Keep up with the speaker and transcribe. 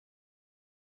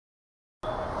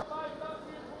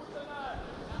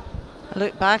A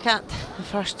look back at the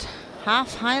first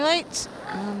half highlights,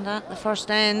 and at the first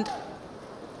end,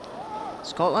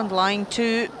 Scotland line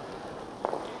 2.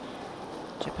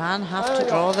 Japan have to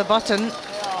draw the button.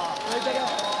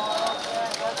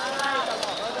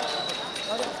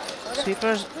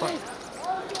 Sweepers were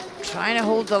trying to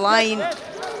hold the line.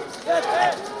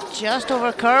 Just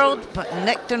over curled, but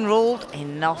nicked and rolled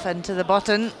enough into the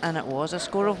button, and it was a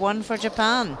score of 1 for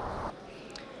Japan.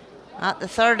 At the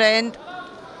third end,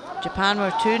 Japan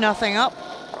were 2-0 up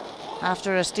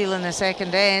after a steal in the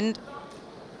second end.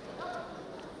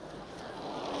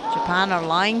 Japan are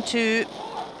line 2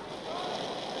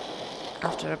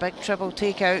 after a big triple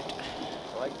takeout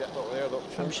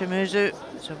from Shimizu.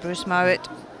 So Bruce Mowat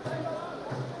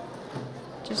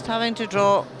just having to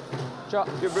draw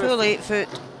full 8 foot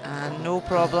and no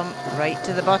problem, right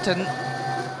to the button.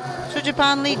 So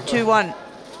Japan lead 2-1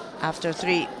 after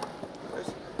 3.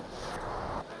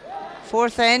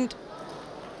 Fourth end,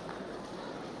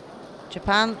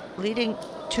 Japan leading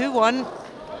 2-1.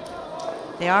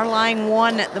 They are line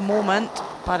 1 at the moment,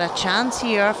 but a chance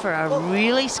here for a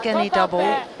really skinny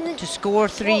double to score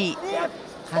 3.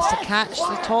 Has to catch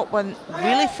the top one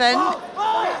really thin.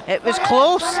 It was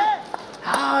close,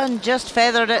 and just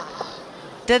feathered it.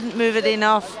 Didn't move it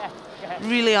enough.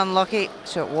 Really unlucky.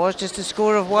 So it was just a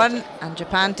score of 1, and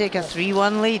Japan take a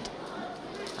 3-1 lead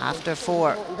after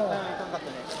 4.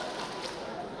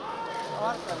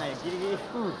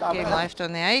 Game left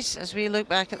on the ice as we look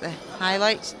back at the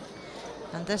highlights,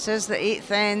 and this is the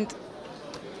 8th end.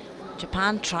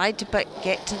 Japan tried to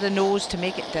get to the nose to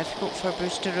make it difficult for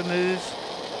Bruce to remove.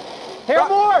 Here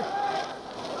more.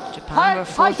 Japan were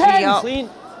 4-3 up. Clean.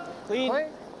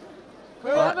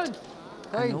 But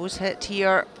a nose hit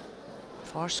here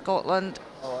for Scotland,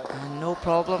 and no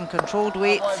problem. Controlled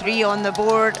weight, 3 on the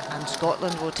board, and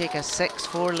Scotland will take a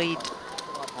 6-4 lead.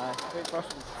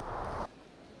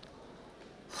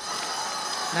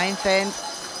 9th end,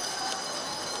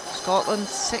 Scotland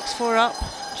 6-4 up.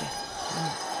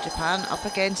 Japan up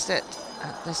against it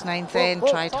at this 9th end.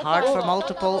 Tried hard for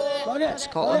multiple, but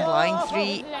Scotland line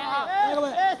 3.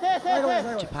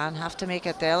 Japan have to make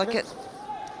a delicate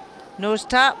nose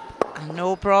tap, and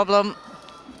no problem.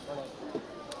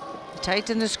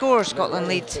 Tighten the score, Scotland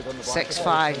leads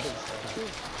 6-5.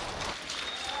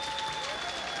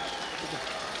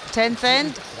 10th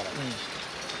end,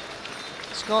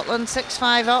 Scotland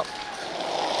 6-5 up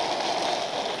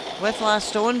with last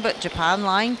stone, but Japan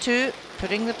line 2,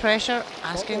 putting the pressure,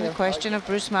 asking the question of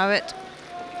Bruce Mowat.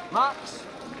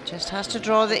 Just has to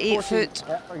draw the 8 foot.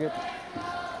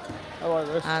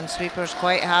 And Sweepers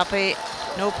quite happy,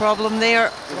 no problem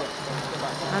there.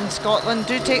 And Scotland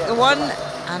do take the 1,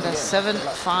 and a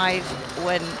 7-5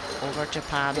 win over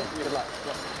Japan.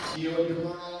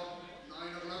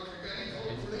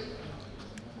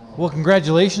 Well,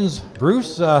 congratulations,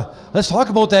 Bruce. Let's talk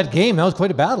about that game. That was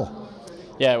quite a battle.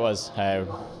 Yeah, it was.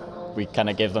 We kind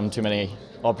of gave them too many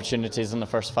opportunities in the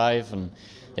first 5, and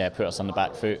yeah, put us on the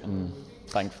back foot, and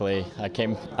thankfully I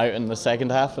came out in the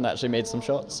second half and actually made some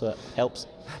shots, so it helps.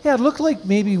 Yeah, it looked like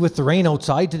maybe with the rain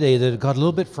outside today that it got a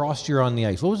little bit frostier on the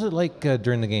ice. What was it like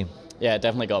during the game? Yeah, it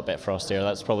definitely got a bit frostier.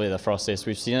 That's probably the frostiest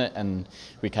we've seen it, and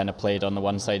we kind of played on the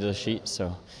one side of the sheet,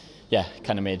 so yeah,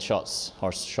 kind of made shots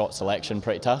or shot selection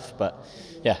pretty tough, but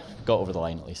yeah, got over the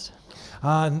line at least.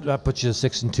 And that puts you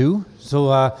 6-2.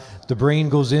 So the brain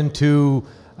goes into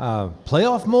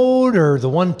playoff mode or the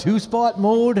 1-2 spot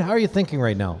mode. How are you thinking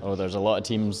right now? Oh, there's a lot of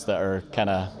teams that are kind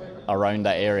of around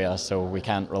that area, so we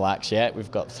can't relax yet.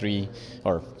 We've got 3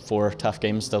 or 4 tough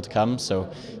games still to come, so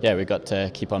yeah, we've got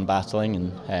to keep on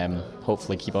battling and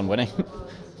hopefully keep on winning.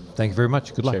 Thank you very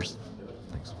much. Good luck. Cheers.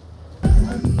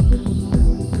 Thanks.